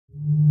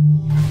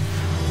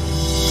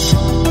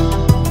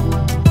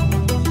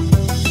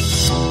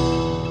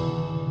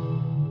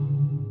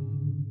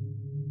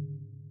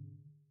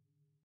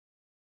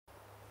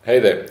Hey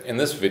there, in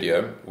this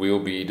video we will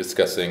be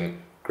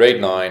discussing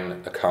grade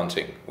 9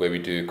 accounting, where we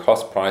do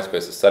cost price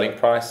versus selling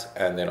price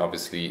and then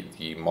obviously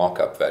the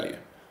markup value.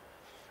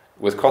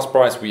 With cost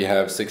price we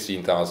have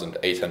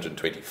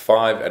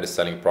 16,825 at a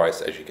selling price,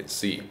 as you can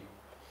see.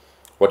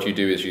 What you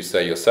do is you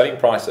say your selling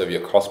price over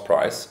your cost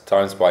price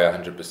times by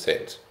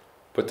 100%.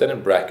 Put that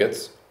in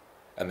brackets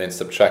and then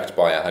subtract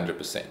by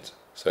 100%.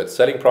 So it's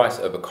selling price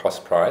over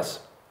cost price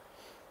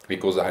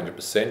equals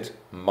 100%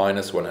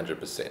 minus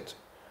 100%.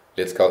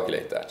 Let's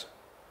calculate that.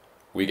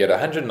 We get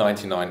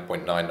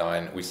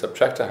 199.99, we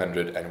subtract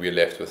 100 and we're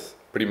left with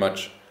pretty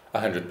much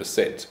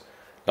 100%.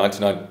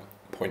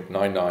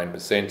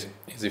 99.99%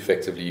 is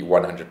effectively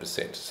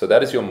 100%. So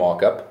that is your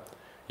markup.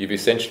 You've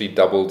essentially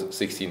doubled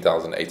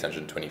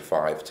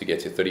 16,825 to get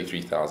to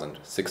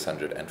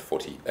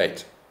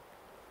 33,648.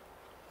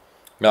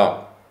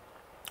 Now,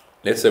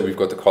 let's say we've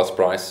got the cost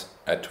price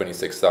at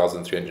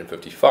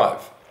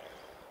 26,355.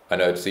 I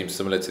know it seems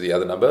similar to the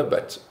other number,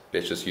 but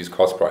let's just use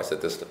cost price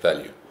at this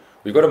value.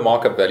 We've got a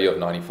markup value of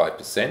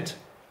 95%,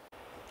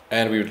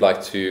 and we would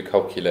like to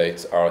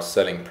calculate our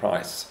selling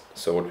price.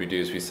 So what we do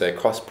is we say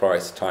cost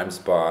price times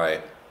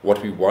by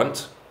what we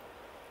want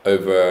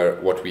over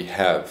what we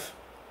have.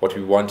 What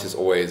we want is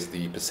always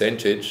the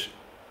percentage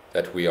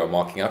that we are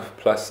marking up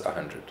plus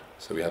 100.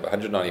 So we have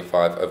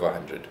 195 over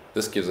 100.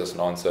 This gives us an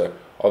answer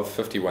of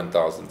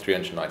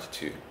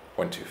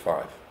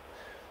 51,392.25.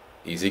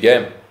 Easy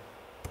game.